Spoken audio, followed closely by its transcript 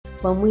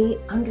when we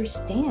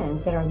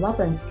understand that our loved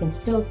ones can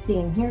still see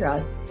and hear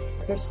us.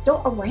 They're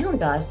still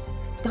around us,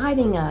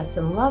 guiding us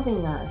and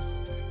loving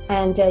us.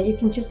 And you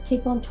can just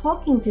keep on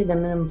talking to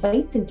them and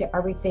invite them to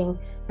everything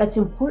that's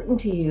important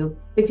to you,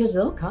 because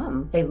they'll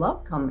come. They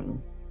love coming.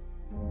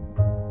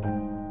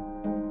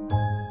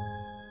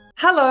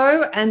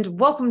 Hello and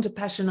welcome to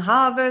Passion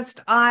Harvest.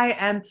 I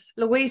am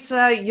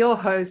Louisa, your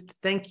host.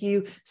 Thank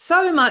you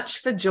so much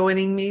for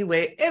joining me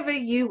wherever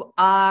you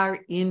are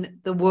in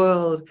the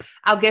world.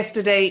 Our guest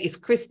today is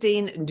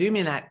Christine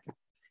Duminiak.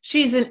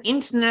 She's an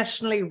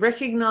internationally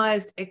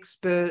recognized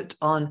expert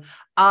on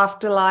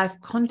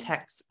afterlife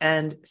contacts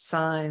and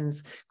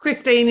signs.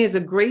 Christine is a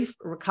grief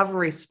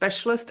recovery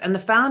specialist and the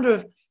founder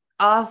of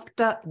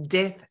After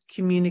Death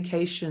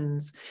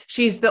Communications.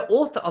 She's the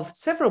author of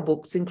several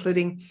books,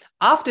 including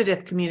After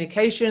Death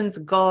Communications,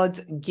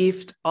 God's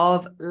Gift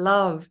of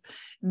Love.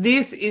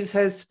 This is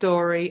her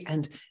story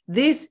and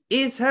this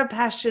is her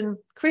passion.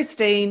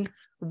 Christine,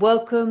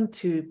 welcome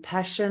to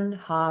Passion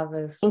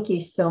Harvest. Thank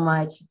you so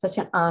much. It's such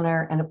an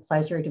honor and a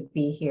pleasure to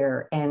be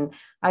here. And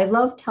I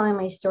love telling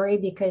my story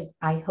because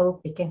I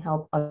hope it can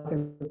help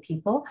other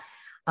people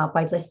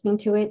by listening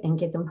to it and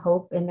give them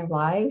hope in their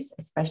lives,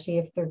 especially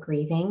if they're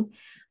grieving.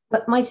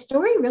 But my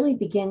story really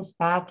begins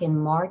back in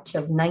March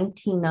of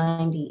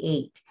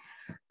 1998.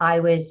 I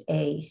was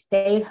a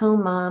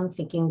stay-at-home mom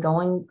thinking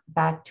going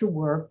back to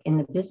work in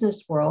the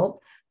business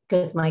world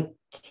because my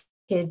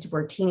kids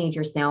were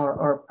teenagers now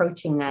or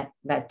approaching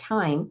that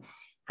time.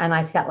 And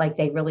I felt like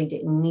they really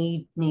didn't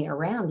need me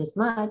around as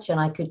much and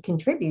I could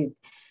contribute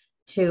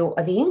to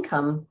the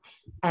income.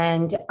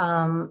 And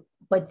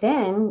but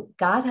then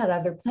God had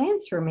other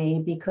plans for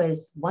me,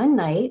 because one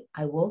night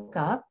I woke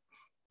up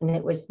and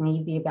it was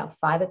maybe about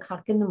 5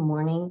 o'clock in the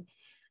morning.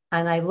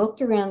 And I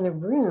looked around the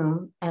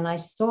room and I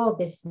saw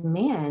this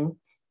man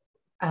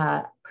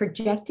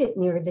projected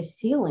near the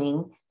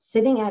ceiling,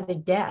 sitting at a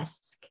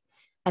desk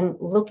and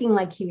looking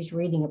like he was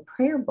reading a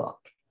prayer book.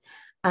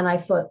 And I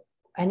thought,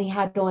 and he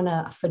had on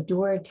a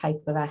fedora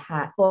type of a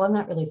hat. Well,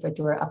 not really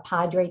fedora, a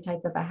padre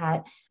type of a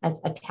hat,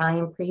 as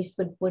Italian priests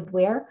would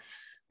wear.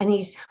 And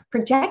he's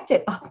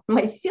projected up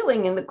my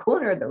ceiling in the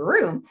corner of the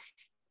room.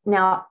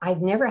 Now,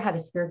 I've never had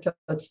a spiritual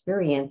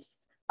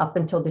experience up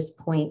until this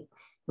point,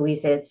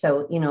 Louisa.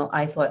 So,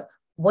 I thought,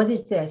 what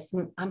is this?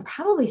 I'm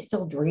probably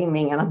still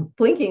dreaming and I'm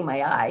blinking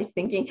my eyes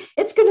thinking,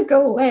 it's going to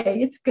go away.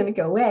 It's going to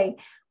go away.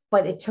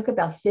 But it took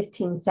about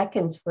 15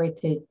 seconds for it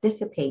to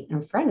dissipate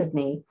in front of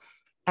me.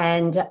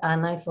 And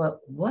I thought,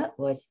 what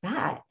was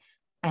that?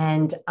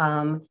 And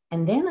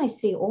then I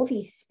see all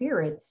these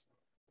spirits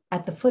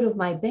at the foot of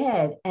my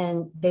bed,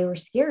 and they were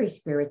scary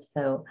spirits,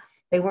 though.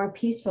 They weren't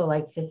peaceful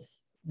like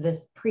this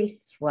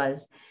priest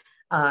was.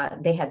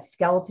 They had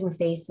skeleton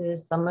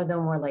faces. Some of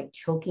them were like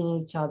choking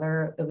each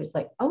other. It was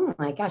like, oh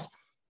my gosh.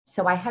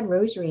 So I had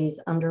rosaries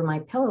under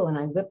my pillow and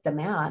I whipped them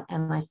out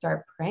and I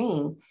started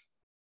praying.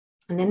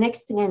 And the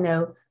next thing I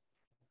know,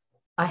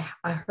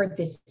 I heard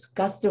this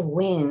gust of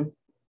wind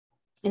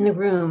in the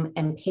room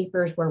and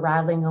papers were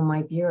rattling on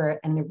my bureau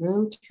and the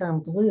room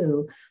turned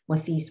blue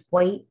with these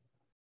white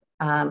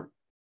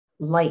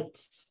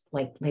lights,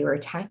 like they were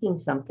attacking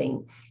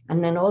something.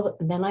 And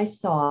then I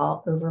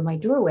saw over my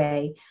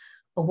doorway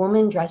a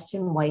woman dressed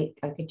in white.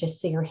 I could just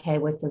see her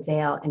head with the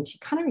veil, and she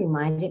kind of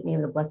reminded me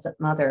of the Blessed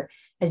Mother,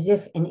 as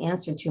if in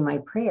answer to my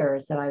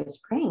prayers that I was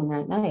praying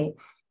that night.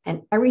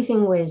 And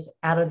everything was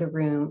out of the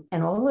room,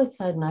 and all of a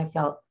sudden I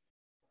felt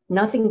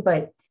nothing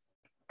but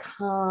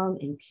calm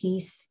and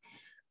peace.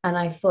 And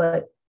I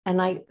thought, and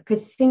I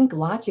could think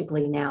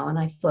logically now, and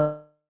I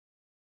thought,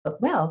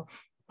 well,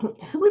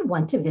 who would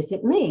want to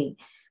visit me?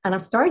 And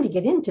I'm starting to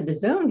get into the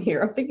zone here.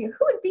 I'm thinking,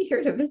 who would be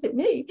here to visit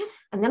me?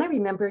 And then I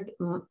remembered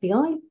the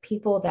only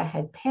people that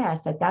had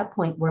passed at that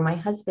point were my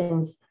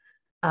husband's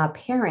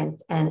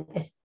parents and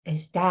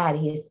his dad.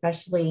 He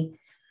especially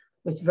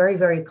was very,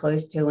 very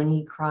close to, and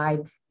he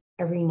cried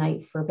every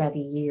night for about a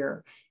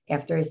year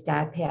after his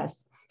dad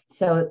passed.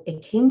 So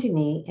it came to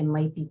me, it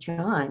might be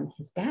John,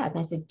 his dad. And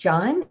I said,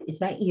 John, is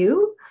that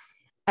you?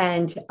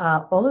 And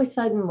all of a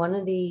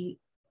sudden,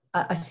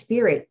 a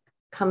spirit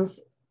comes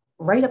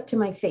right up to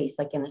my face,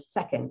 like in a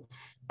second.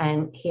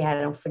 And he had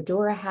a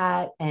fedora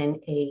hat and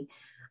a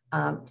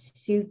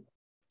suit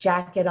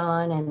jacket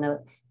on and a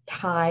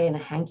tie and a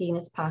hanky in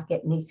his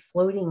pocket. And he's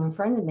floating in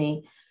front of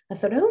me. I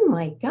thought, oh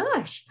my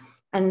gosh.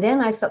 And then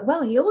I thought,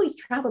 well, he always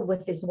traveled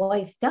with his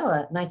wife,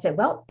 Stella. And I said,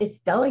 well, is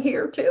Stella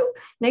here too?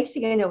 Next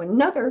thing I know,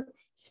 another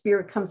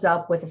spirit comes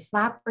up with a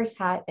flapper's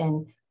hat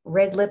and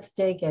red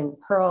lipstick and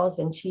pearls,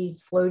 and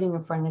she's floating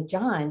in front of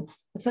John.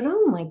 I thought,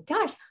 oh my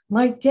gosh,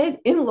 my dead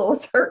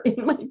in-laws are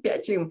in my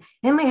bedroom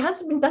and my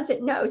husband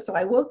doesn't know. So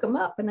I woke him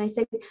up and I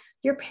said,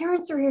 your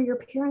parents are here. Your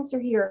parents are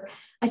here.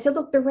 I said,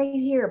 look, they're right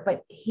here.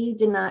 But he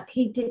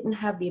didn't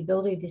have the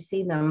ability to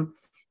see them.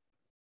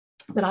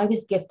 But I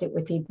was gifted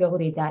with the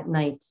ability that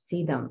night to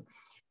see them.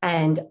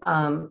 And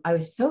I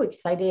was so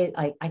excited.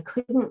 I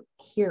couldn't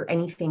hear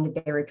anything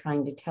that they were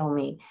trying to tell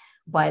me,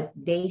 but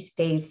they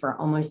stayed for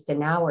almost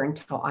an hour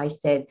until I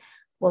said,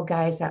 well,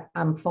 guys,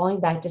 I'm falling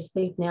back to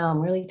sleep now.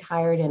 I'm really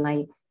tired. And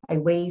I I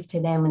waved to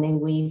them and they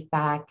waved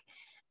back.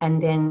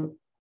 And then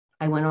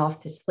I went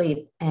off to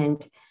sleep.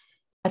 And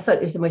I thought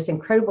it was the most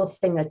incredible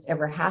thing that's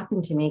ever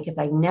happened to me, because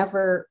I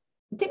never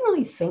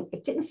didn't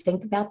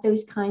think about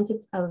those kinds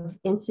of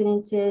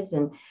incidences.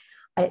 And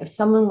if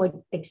someone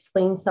would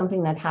explain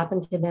something that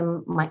happened to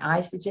them, my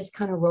eyes would just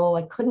kind of roll.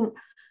 I couldn't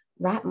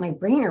wrap my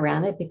brain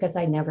around it because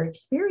I never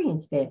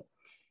experienced it.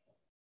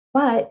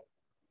 But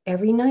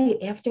every night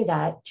after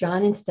that,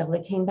 John and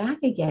Stella came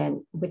back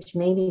again, which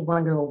made me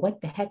wonder, well,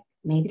 what the heck?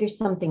 Maybe there's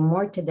something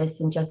more to this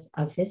than just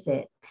a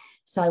visit.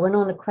 So I went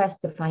on a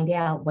quest to find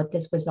out what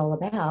this was all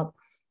about.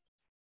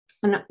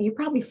 And you're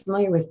probably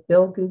familiar with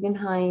Bill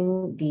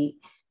Guggenheim, the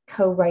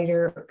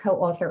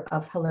co-author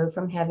of Hello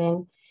from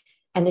Heaven,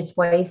 and his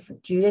wife,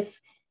 Judith.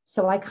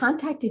 So I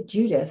contacted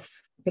Judith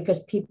because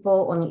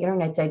people on the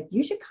internet said,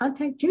 you should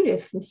contact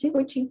Judith and see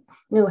what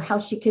how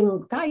she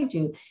can guide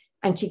you.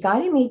 And she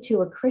guided me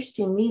to a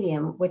Christian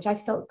medium, which I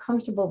felt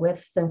comfortable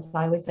with since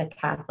I was a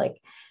Catholic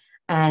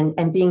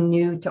and being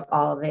new to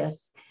all of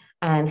this.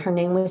 And her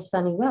name was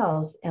Sunny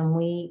Wells. And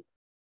we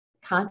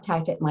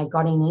contacted my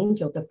guardian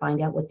angel to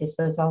find out what this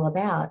was all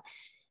about.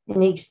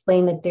 And he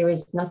explained that there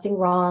was nothing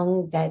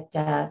wrong,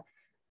 that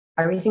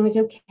everything was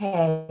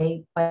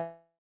okay, but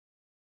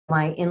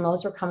my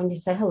in-laws were coming to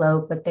say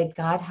hello, but that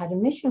God had a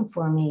mission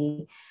for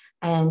me.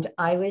 And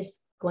I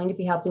was going to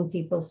be helping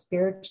people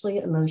spiritually,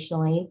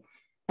 emotionally,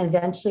 and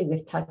eventually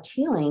with touch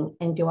healing.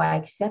 And do I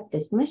accept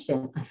this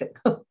mission? I said,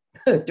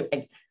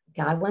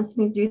 God wants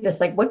me to do this.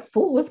 Like, what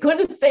fool was going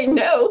to say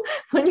no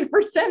when you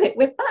presented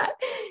with that?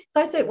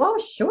 So I said, well,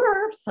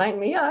 sure, sign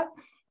me up.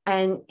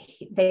 And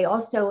they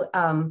also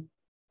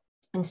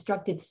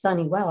instructed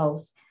Sunny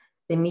Wells,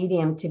 the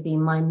medium, to be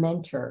my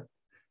mentor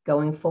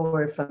going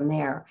forward from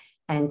there.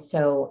 And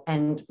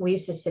we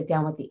used to sit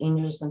down with the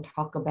angels and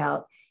talk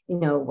about,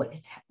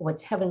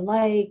 what's heaven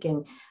like,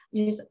 and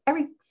just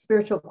every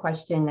spiritual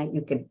question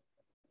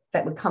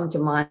that would come to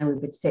mind. We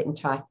would sit and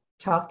talk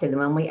to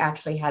them. And we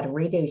actually had a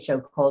radio show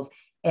called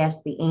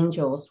Ask the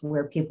Angels,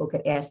 where people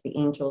could ask the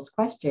angels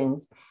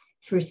questions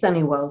through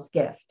Sunny Wells'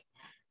 gift.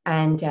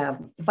 And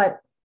but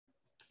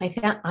I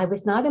found I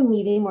was not a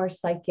medium or a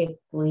psychic,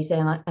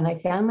 Lisa, and I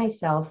found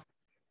myself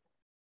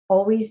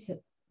always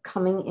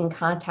coming in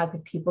contact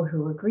with people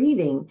who were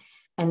grieving,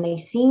 and they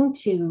seemed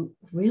to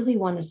really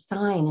want a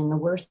sign in the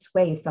worst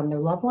way from their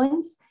loved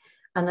ones.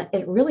 And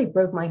it really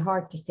broke my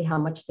heart to see how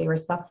much they were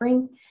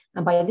suffering.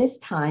 And by this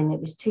time, it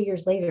was 2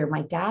 years later,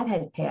 my dad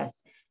had passed,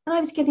 and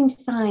I was getting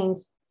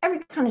signs, every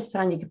kind of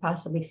sign you could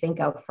possibly think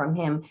of from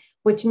him,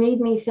 which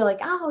made me feel like,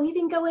 oh, he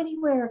didn't go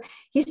anywhere.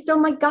 He's still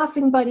my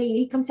golfing buddy.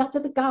 He comes out to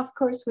the golf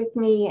course with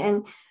me.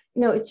 And,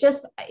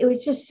 it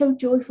was just so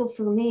joyful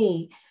for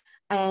me.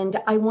 And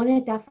I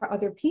wanted that for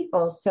other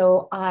people.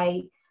 So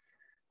I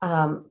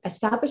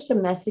established a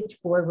message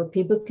board where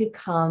people could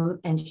come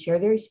and share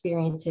their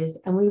experiences,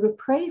 and we would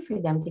pray for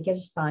them to get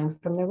a sign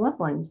from their loved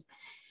ones.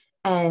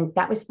 And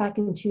that was back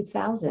in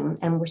 2000,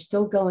 and we're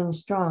still going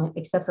strong,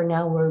 except for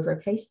now we're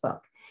over Facebook.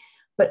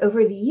 But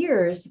over the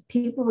years,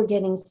 people were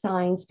getting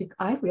signs, because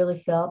I really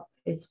felt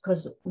it's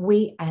because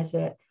we, as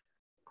a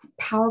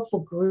powerful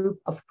group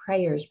of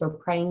prayers, were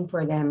praying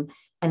for them,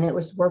 and it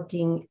was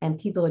working, and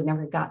people had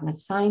never gotten a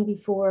sign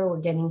before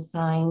were getting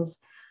signs,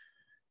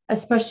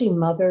 especially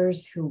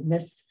mothers who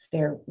missed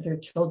their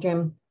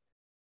children.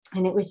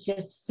 And it was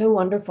just so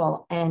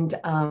wonderful and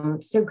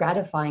so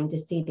gratifying to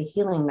see the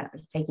healing that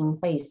was taking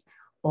place,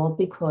 all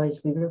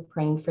because we were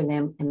praying for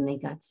them and they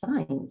got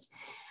signs.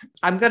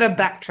 I'm going to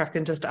backtrack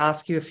and just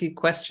ask you a few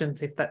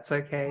questions, if that's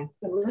okay.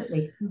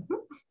 Absolutely. Mm-hmm.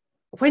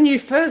 When you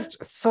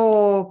first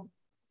saw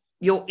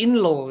your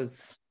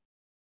in-laws,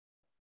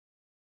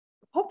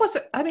 what was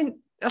it? I mean,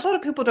 a lot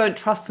of people don't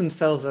trust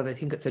themselves, or they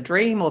think it's a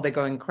dream, or they're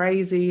going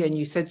crazy. And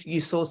you said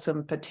you saw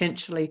some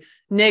potentially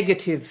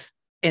negative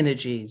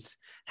energies.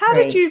 How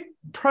did you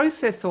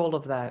process all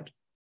of that?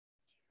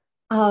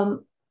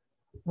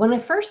 When I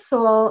first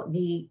saw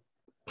the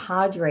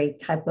padre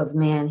type of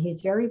man,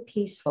 he's very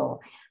peaceful,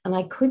 and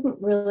I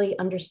couldn't really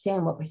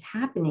understand what was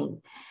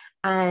happening.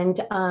 And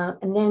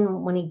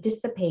then when he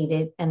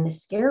dissipated and the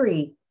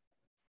scary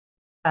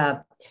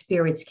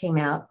spirits came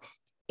out,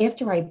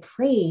 after I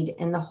prayed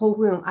in the whole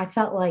room, I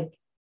felt like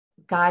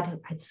God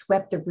had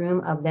swept the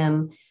room of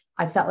them.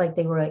 I felt like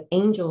they were like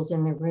angels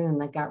in the room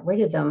that got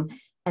rid of them.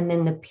 And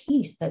then the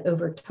peace that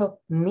overtook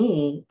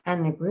me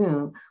and the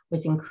room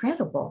was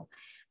incredible.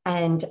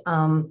 And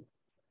I'm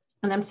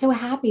so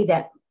happy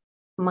that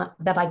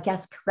I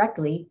guessed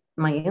correctly,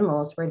 my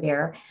in-laws were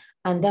there,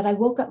 and that I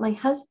woke up my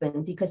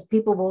husband, because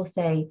people will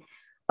say,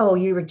 oh,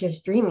 you were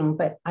just dreaming.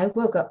 But I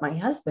woke up my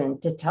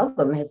husband to tell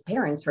them his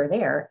parents were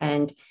there.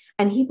 And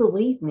he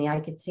believed me. I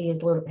could see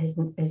his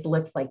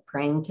lips like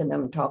praying to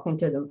them, talking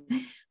to them,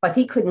 but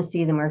he couldn't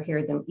see them or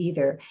hear them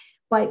either.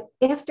 But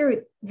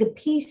after the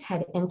peace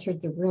had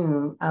entered the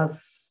room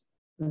of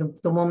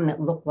the woman that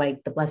looked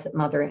like the Blessed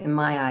Mother in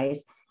my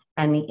eyes,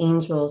 and the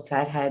angels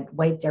that had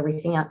wiped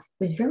everything out, it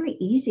was very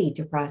easy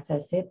to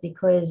process it,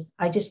 because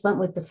I just went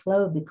with the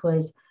flow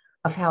because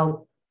of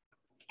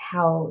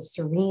how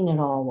serene it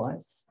all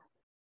was.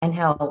 and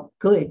how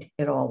good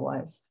it all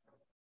was.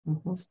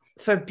 Mm-hmm.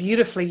 So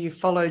beautifully you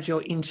followed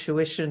your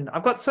intuition.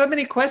 I've got so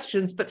many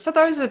questions, but for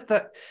those of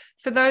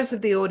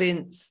the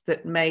audience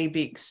that may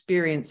be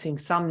experiencing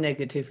some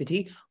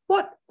negativity,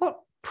 what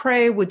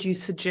prayer would you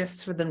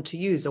suggest for them to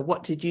use, or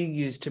what did you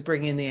use to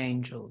bring in the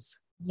angels?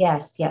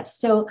 Yes.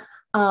 So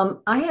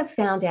I have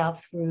found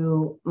out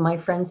through my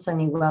friend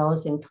Sunny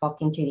Wells and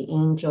talking to the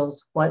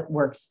angels what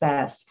works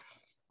best.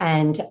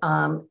 And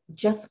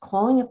just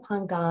calling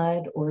upon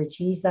God or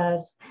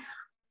Jesus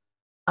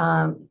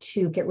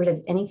to get rid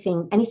of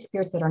any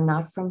spirits that are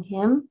not from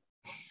him.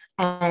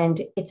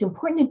 And it's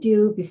important to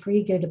do before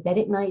you go to bed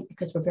at night,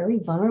 because we're very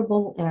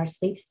vulnerable in our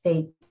sleep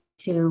state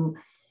to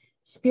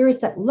spirits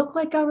that look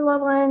like our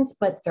loved ones,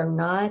 but they're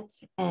not,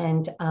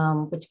 and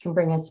which can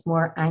bring us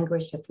more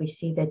anguish if we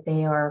see that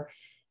they are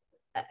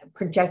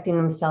projecting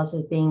themselves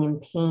as being in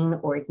pain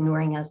or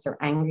ignoring us or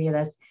angry at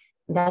us.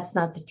 That's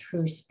not the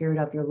true spirit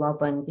of your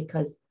loved one,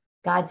 because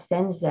God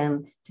sends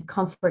them to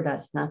comfort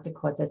us, not to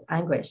cause us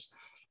anguish.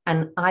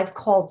 And I've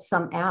called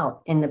some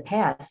out in the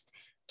past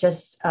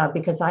just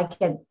because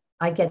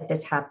I get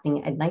this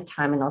happening at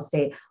nighttime, and I'll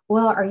say,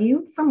 well, are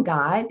you from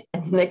God?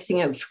 And the next thing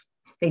you know,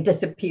 they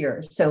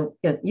disappear. So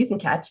you can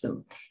catch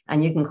them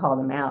and you can call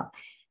them out.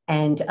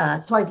 And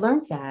so I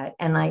learned that,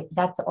 and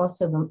that's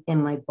also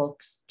in my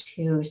books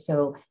too.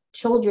 So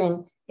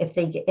children, if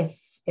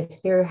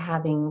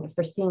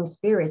they're seeing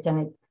spirits,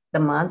 and the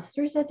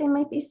monsters that they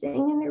might be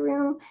seeing in their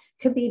room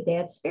could be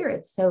bad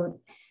spirits. So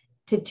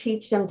to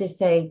teach them to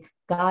say,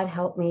 God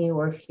help me,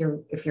 or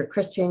if you're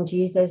Christian,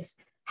 Jesus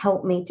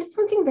help me, just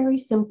something very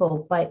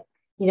simple, but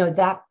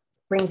that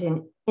brings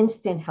in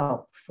instant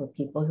help for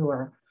people who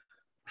are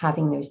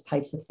having those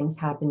types of things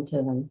happen to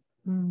them.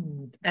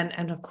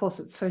 And of course,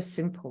 it's so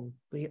simple.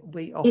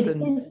 We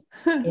often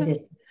it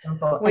is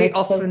simple. We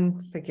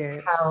often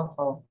forget.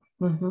 Powerful.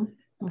 Mm-hmm.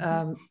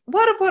 Mm-hmm.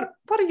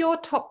 What are your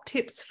top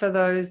tips for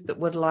those that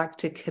would like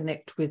to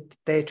connect with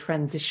their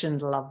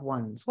transitioned loved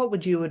ones? What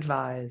would you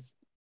advise?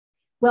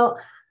 Well,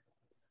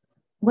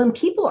 when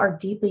people are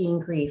deeply in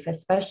grief,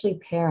 especially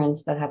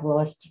parents that have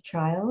lost a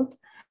child,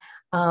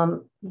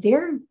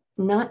 they're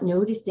not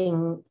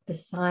noticing the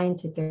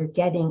signs that they're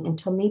getting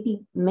until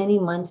maybe many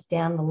months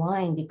down the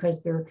line,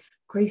 because their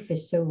grief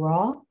is so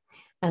raw.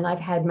 And I've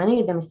had many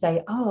of them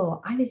say,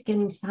 oh, I was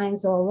getting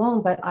signs all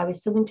along, but I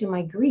was so into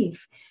my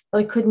grief that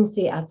I couldn't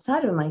see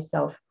outside of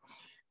myself.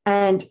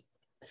 And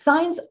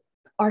signs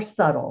are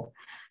subtle.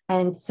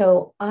 And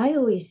so I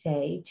always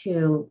say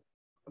to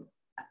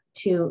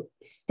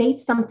state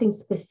something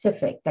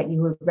specific that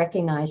you would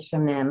recognize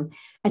from them,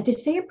 and to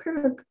say a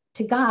prayer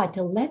to God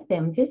to let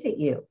them visit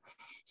you.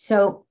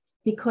 So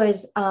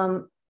because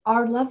our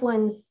loved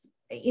ones,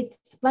 it's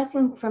a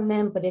blessing from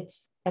them, but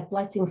it's a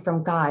blessing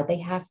from God. They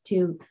have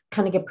to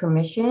kind of get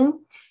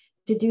permission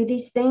to do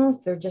these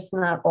things. They're just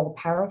not all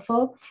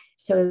powerful.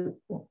 So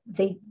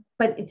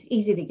but it's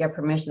easy to get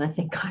permission. I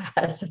think God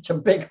has such a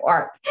big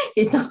heart.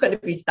 He's not going to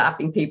be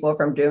stopping people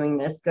from doing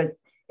this because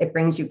it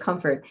brings you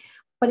comfort.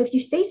 But if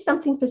you state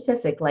something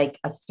specific, like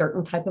a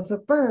certain type of a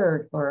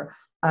bird, or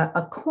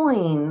a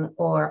coin,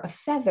 or a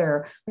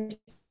feather, or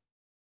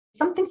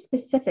something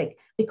specific,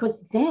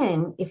 because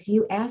then if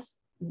you ask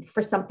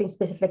for something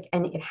specific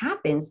and it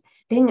happens,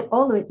 then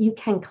all of it, you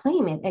can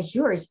claim it as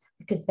yours,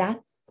 because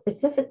that's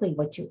specifically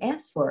what you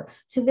asked for.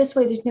 So this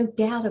way, there's no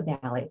doubt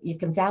about it. You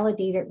can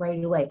validate it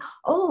right away.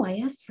 Oh,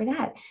 I asked for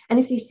that. And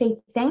if you say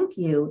thank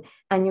you,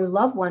 and your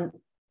loved one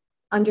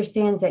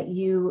understands that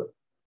you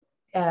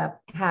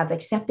have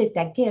accepted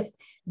that gift,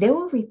 they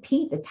will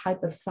repeat the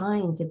type of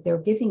signs that they're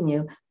giving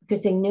you,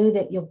 because they know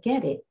that you'll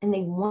get it, and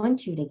they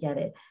want you to get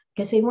it,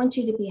 because they want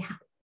you to be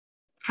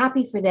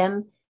happy for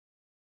them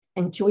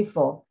and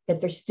joyful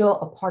that they're still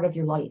a part of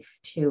your life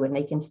too, and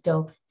they can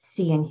still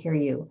see and hear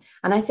you.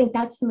 And I think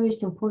that's the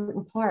most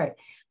important part.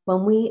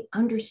 When we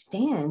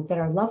understand that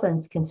our loved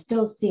ones can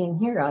still see and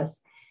hear us,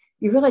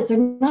 you realize they're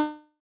not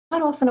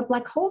off in a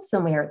black hole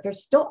somewhere. They're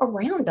still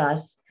around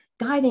us,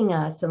 guiding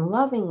us and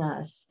loving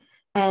us.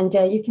 And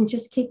you can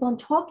just keep on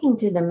talking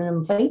to them and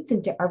invite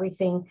them to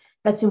everything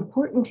that's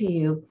important to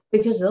you,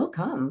 because they'll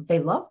come. They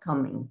love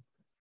coming.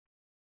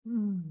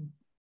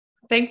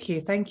 Thank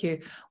you.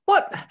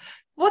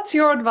 What's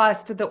your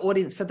advice to the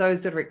audience for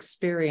those that are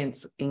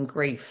experiencing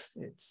grief?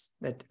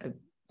 That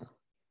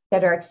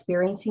are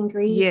experiencing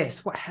grief?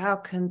 Yes. How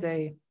can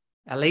they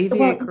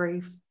alleviate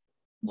grief?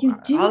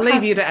 I'll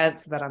leave you to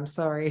answer that. I'm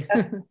sorry.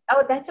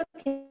 Oh, that's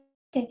okay.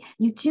 Okay,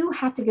 you do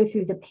have to go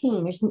through the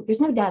pain. There's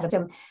no doubt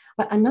about it.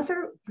 But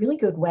another really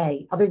good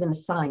way, other than the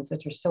signs,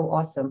 which are so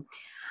awesome,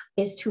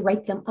 is to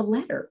write them a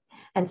letter.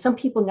 And some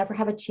people never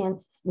had a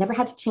chance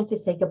to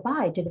say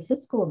goodbye to the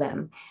physical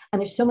them. And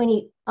there's so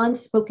many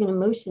unspoken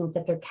emotions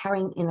that they're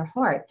carrying in their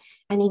heart,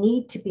 and they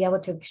need to be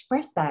able to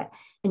express that.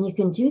 And you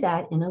can do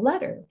that in a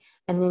letter.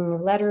 And in your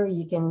letter,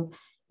 you can,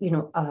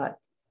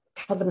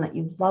 tell them that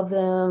you love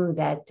them,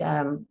 that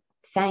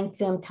thank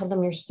them, tell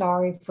them you're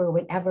sorry for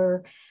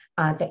whatever,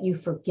 that you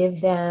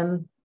forgive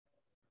them.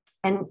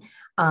 And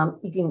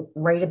you can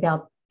write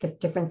about the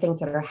different things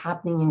that are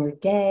happening in your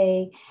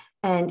day.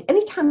 And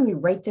anytime you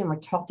write them or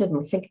talk to them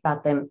or think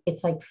about them,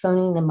 it's like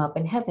phoning them up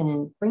in heaven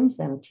and brings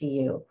them to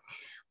you.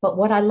 But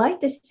what I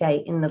like to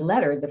say in the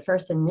letter, the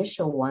first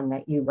initial one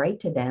that you write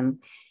to them,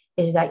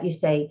 is that you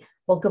say,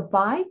 well,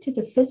 goodbye to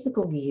the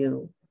physical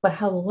you, but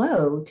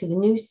hello to the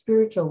new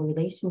spiritual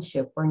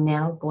relationship we're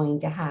now going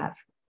to have.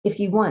 If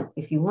you want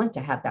to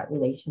have that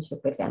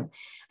relationship with them.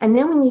 And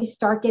then when you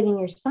start getting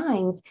your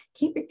signs,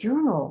 keep a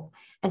journal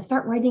and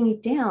start writing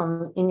it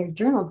down in your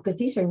journal, because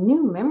these are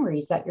new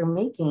memories that you're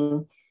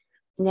making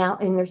now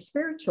in their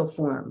spiritual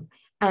form.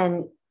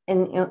 And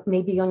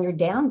maybe on your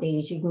down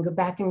days, you can go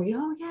back and read,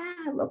 oh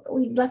yeah, look,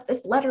 we left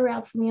this letter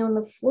out for me on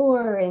the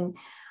floor. And,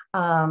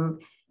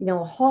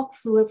 a hawk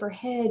flew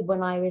overhead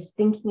when I was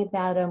thinking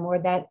about him, or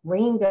that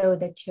rainbow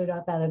that showed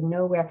up out of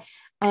nowhere.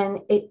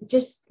 And it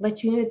just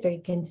lets you know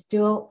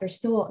that they're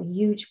still a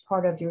huge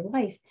part of your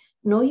life.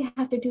 And all you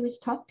have to do is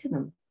talk to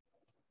them.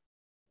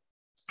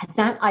 And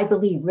that, I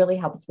believe, really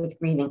helps with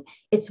grieving.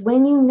 It's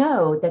when you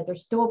know that they're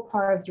still a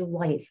part of your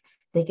life,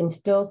 they can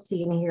still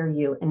see and hear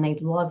you, and they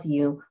love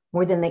you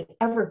more than they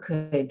ever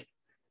could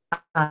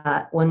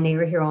when they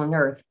were here on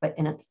earth, but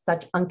in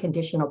such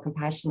unconditional,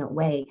 compassionate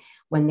way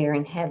when they're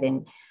in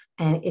heaven.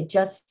 And it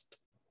just,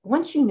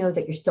 once you know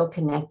that you're still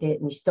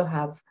connected and you still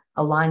have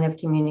a line of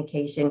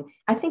communication,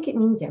 I think it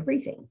means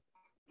everything.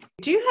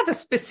 Do you have a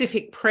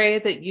specific prayer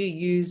that you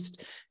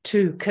used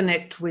to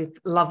connect with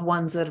loved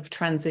ones that have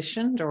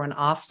transitioned, or an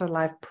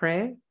afterlife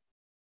prayer?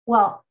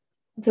 Well,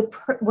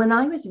 when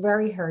I was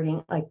very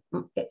hurting, like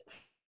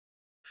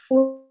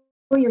 4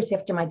 years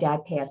after my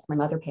dad passed, my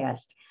mother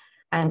passed,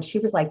 and she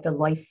was like the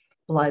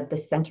lifeblood, the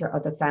center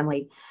of the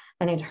family.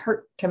 And it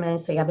hurt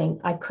tremendously. I mean,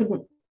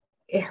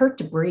 it hurt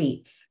to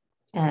breathe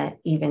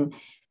even.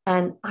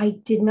 And I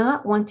did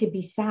not want to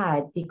be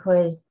sad,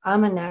 because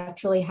I'm a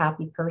naturally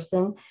happy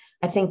person.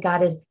 I think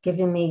God has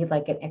given me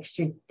like an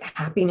extra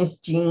happiness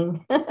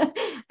gene.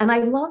 And I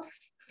love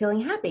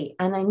feeling happy.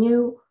 And I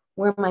knew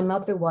where my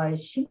mother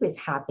was, she was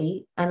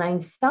happy. And I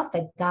felt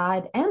that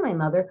God and my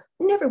mother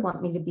would never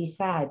want me to be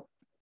sad.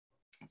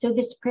 So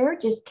this prayer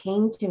just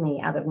came to me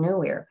out of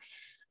nowhere.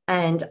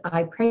 And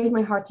I prayed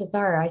my heart's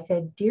desire. I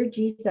said, Dear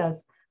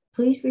Jesus,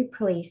 please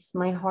replace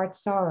my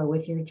heart's sorrow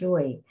with your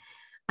joy.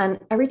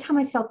 And every time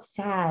I felt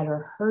sad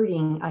or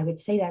hurting, I would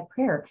say that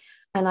prayer.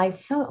 And I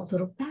felt a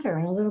little better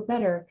and a little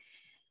better.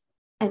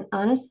 And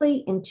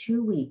honestly, in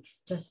 2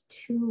 weeks, just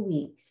 2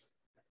 weeks,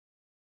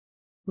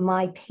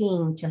 my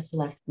pain just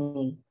left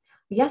me.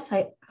 Yes,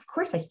 of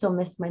course, I still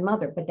miss my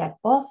mother, but that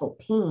awful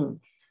pain,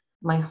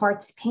 my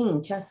heart's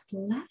pain, just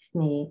left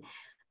me,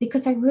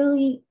 because I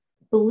really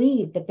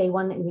believed that they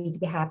wanted me to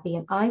be happy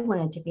and I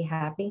wanted to be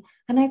happy.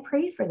 And I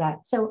prayed for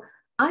that. So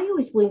I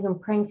always believe in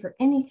praying for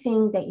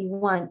anything that you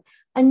want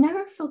and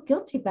never feel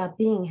guilty about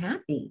being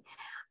happy,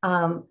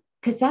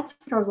 because that's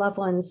what our loved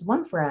ones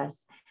want for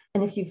us.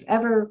 And if you've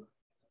ever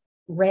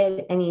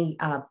read any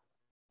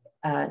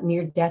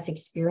near-death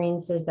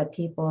experiences that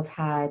people have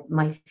had,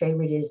 my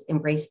favorite is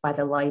Embraced by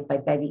the Light by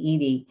Betty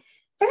Eadie.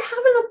 They're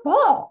having a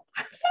ball.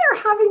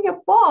 They're having a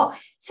ball.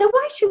 So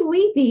why should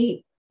we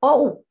be,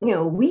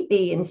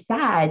 weepy and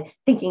sad,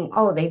 thinking,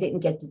 oh, they didn't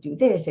get to do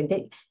this, and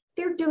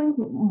they're doing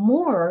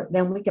more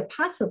than we could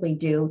possibly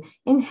do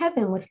in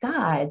heaven with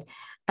God.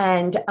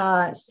 And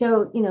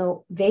so,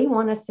 they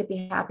want us to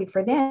be happy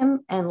for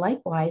them. And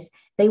likewise,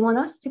 they want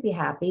us to be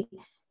happy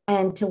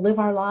and to live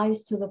our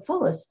lives to the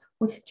fullest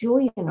with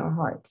joy in our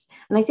hearts.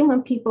 And I think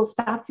when people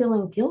stop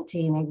feeling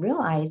guilty and they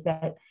realize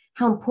that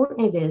how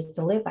important it is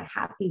to live a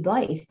happy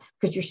life,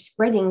 because you're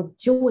spreading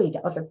joy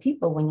to other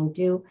people when you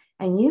do,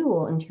 and you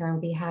will in turn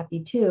be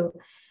happy too.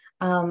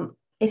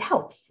 It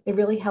helps. It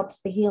really helps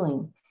the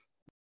healing.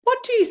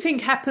 What do you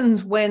think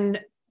happens when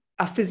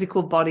a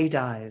physical body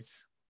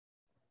dies?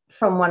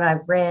 From what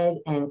I've read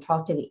and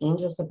talked to the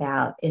angels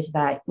about, is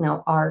that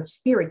our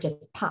spirit just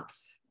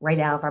pops right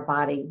out of our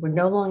body. We're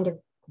no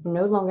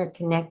longer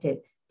connected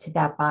to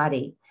that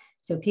body.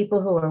 So people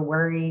who are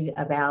worried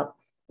about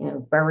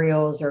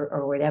burials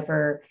or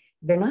whatever,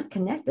 they're not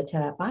connected to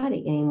that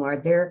body anymore.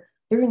 They're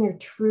in their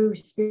true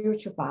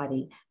spiritual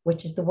body,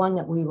 which is the one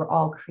that we were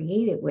all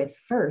created with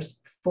first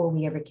before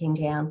we ever came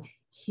down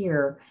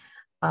here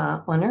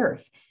on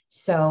earth.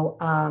 So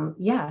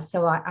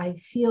so I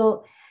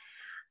feel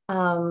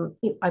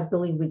I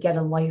believe we get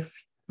a life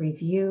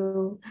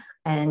review,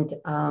 and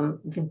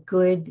the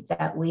good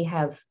that we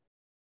have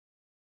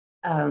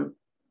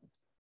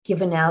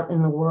given out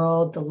in the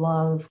world, the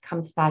love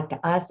comes back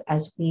to us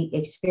as we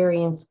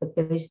experience with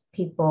those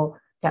people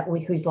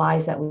whose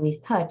lives that we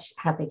touch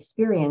have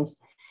experienced.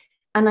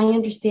 And I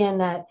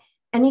understand that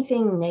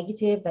anything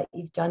negative that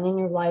you've done in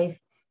your life,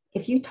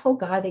 if you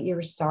told God that you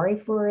were sorry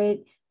for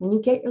it, when you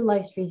get your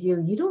life's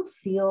review, you don't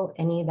feel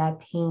any of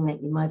that pain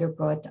that you might have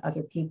brought to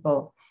other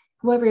people.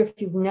 However, if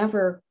you've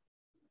never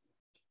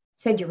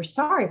said you were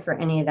sorry for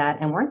any of that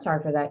and weren't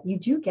sorry for that, you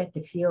do get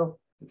to feel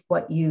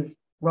what you've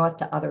brought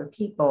to other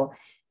people.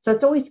 So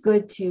it's always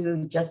good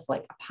to just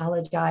like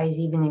apologize,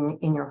 even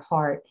in your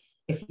heart,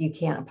 if you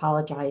can't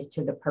apologize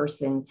to the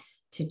person,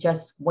 to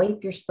just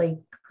wipe your slate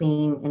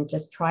clean and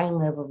just try and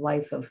live a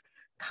life of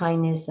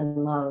kindness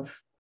and love.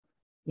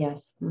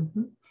 Yes.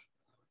 Mm-hmm.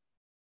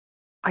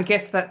 I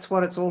guess that's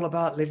what it's all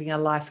about, living a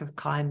life of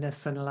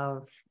kindness and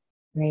love.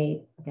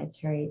 Right.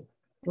 That's right.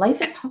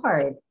 Life is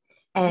hard.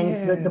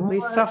 And the Yeah, we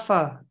more,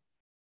 suffer.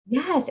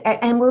 yes,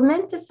 and we're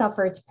meant to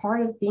suffer. It's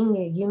part of being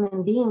a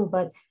human being,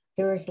 but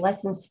there's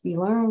lessons to be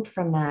learned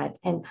from that.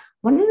 And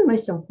one of the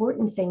most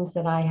important things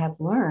that I have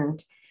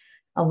learned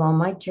along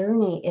my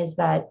journey is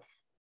that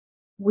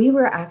we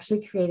were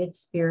actually created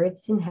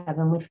spirits in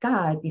heaven with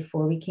God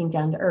before we came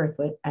down to earth,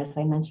 as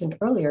I mentioned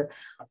earlier.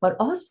 But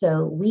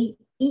also, we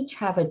each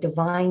have a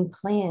divine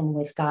plan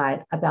with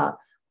God about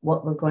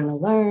what we're going to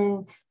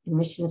learn, the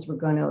missions we're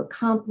going to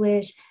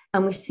accomplish,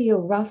 and we see a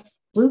rough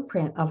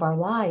blueprint of our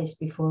lives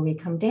before we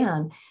come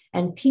down.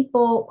 And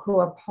people who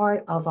are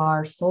part of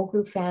our soul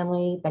group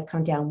family that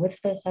come down with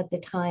us at the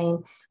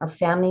time, our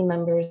family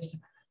members,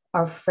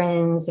 our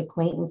friends,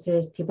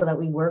 acquaintances, people that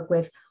we work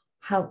with,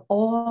 have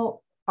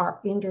all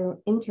are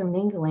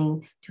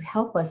intermingling to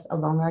help us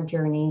along our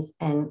journeys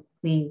and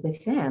we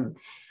with them.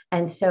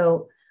 And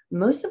so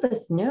most of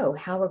us know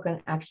how we're going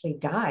to actually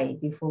die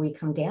before we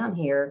come down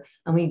here,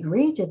 and we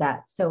agree to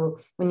that. So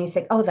when you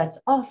think, oh, that's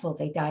awful,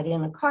 they died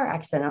in a car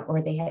accident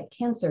or they had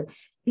cancer,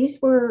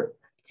 these were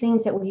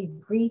things that we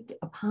agreed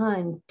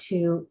upon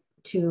to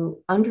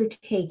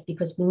undertake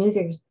because we knew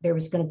there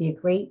was going to be a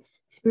great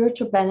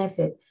spiritual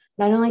benefit,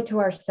 not only to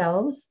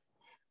ourselves,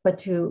 but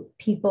to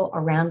people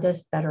around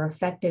us that are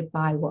affected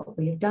by what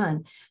we have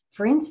done.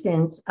 For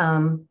instance,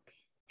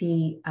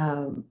 the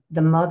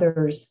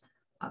mothers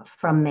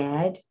from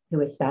MAD, who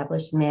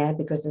established MAD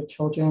because their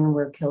children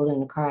were killed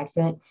in a car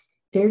accident,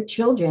 their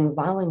children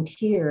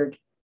volunteered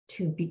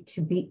to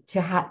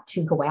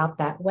go out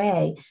that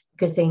way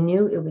because they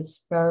knew it would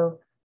spur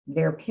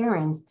their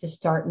parents to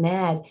start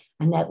MAD,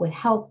 and that would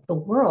help the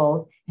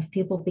world if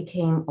people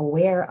became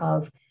aware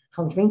of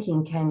how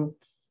drinking can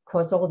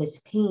cause all this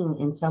pain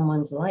in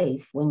someone's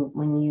life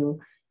when you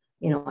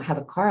have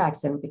a car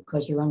accident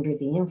because you're under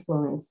the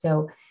influence.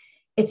 So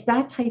it's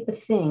that type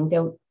of thing.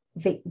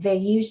 They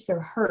use their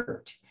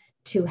hurt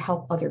to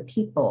help other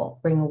people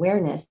bring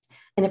awareness.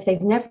 And if they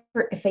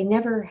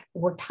never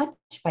were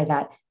touched by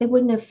that, they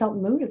wouldn't have felt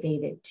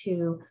motivated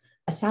to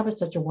establish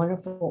such a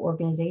wonderful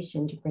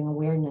organization to bring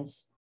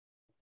awareness.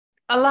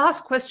 A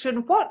last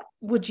question. What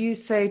would you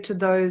say to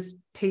those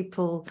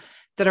people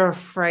that are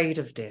afraid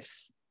of death?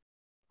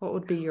 What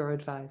would be your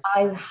advice?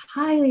 I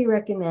highly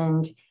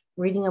recommend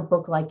reading a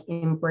book like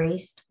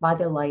Embraced by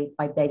the Light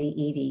by Betty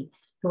Eady,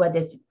 who had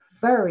this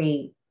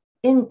very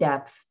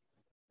in-depth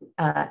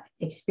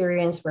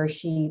experience where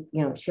she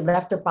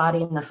left her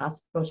body in the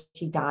hospital.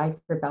 She died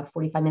for about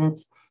 45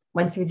 minutes,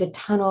 went through the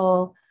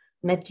tunnel,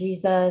 met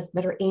Jesus,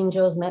 met her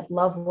angels, met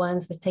loved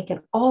ones, was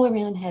taken all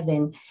around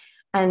heaven.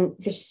 And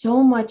there's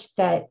so much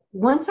that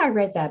once I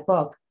read that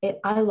book,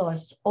 I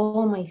lost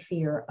all my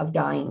fear of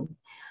dying.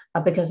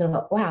 Because I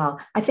thought, wow,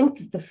 I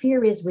think the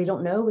fear is we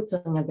don't know what's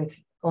on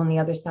the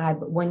other side.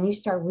 But when you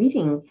start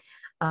reading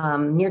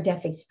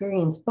near-death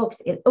experience books,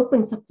 it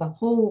opens up a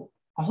whole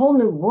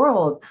new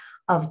world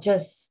of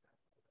just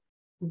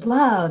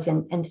love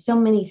and so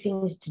many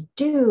things to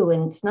do.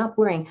 And it's not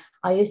boring.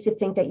 I used to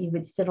think that you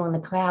would sit on the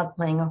cloud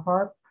playing a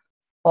harp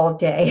all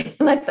day.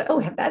 And I thought,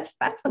 oh, that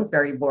sounds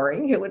very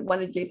boring. Who would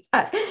want to do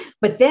that?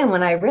 But then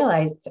when I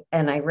realized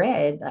and I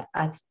read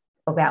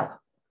about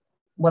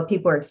what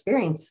people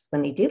experienced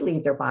when they did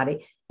leave their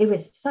body, it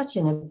was such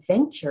an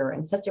adventure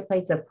and such a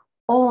place of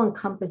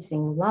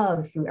all-encompassing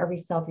love through every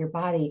cell of your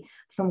body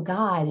from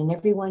God and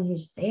everyone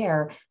who's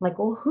there. I'm like,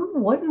 well, who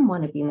wouldn't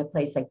want to be in a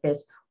place like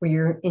this where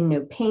you're in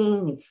no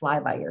pain, you fly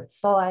by your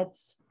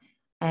thoughts,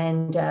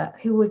 and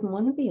who wouldn't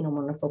want to be in a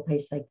wonderful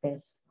place like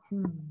this?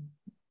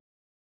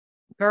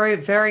 Very,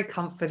 very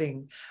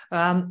comforting.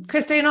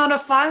 Christine, on a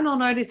final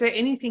note, is there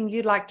anything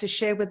you'd like to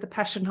share with the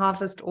Passion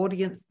Harvest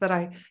audience that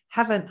I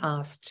haven't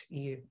asked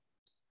you?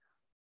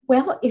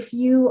 Well, if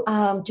you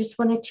just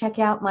want to check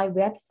out my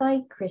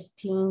website,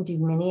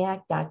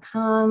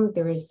 christineduminiak.com,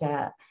 there is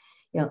a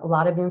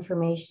lot of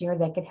information here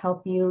that could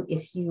help you.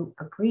 If you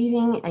are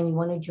grieving and you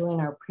want to join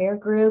our prayer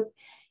group,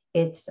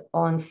 it's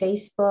on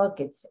Facebook.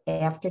 It's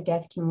After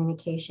Death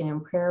Communication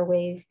and Prayer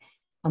Wave.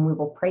 And we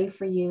will pray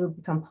for you,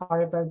 become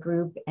part of our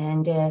group,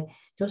 and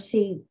you'll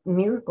see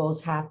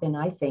miracles happen,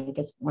 I think,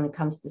 when it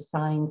comes to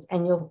signs.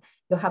 And you'll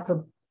have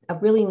a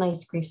really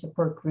nice grief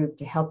support group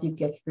to help you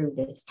get through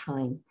this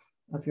time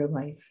of your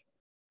life.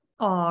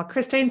 Oh,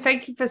 Christine,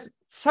 thank you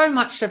so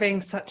much for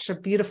being such a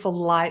beautiful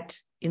light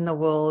in the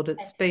world.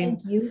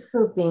 Thank you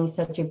for being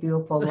such a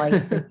beautiful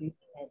light for doing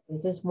this.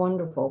 This is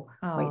wonderful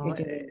what you're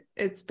doing.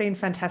 It's been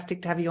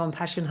fantastic to have you on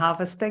Passion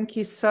Harvest. Thank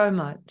you so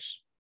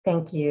much.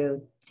 Thank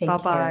you. Take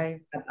Bye-bye.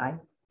 care. Bye-bye.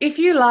 If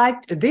you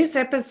liked this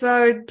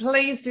episode,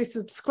 please do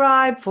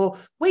subscribe for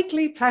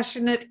weekly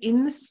passionate,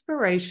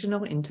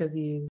 inspirational interviews.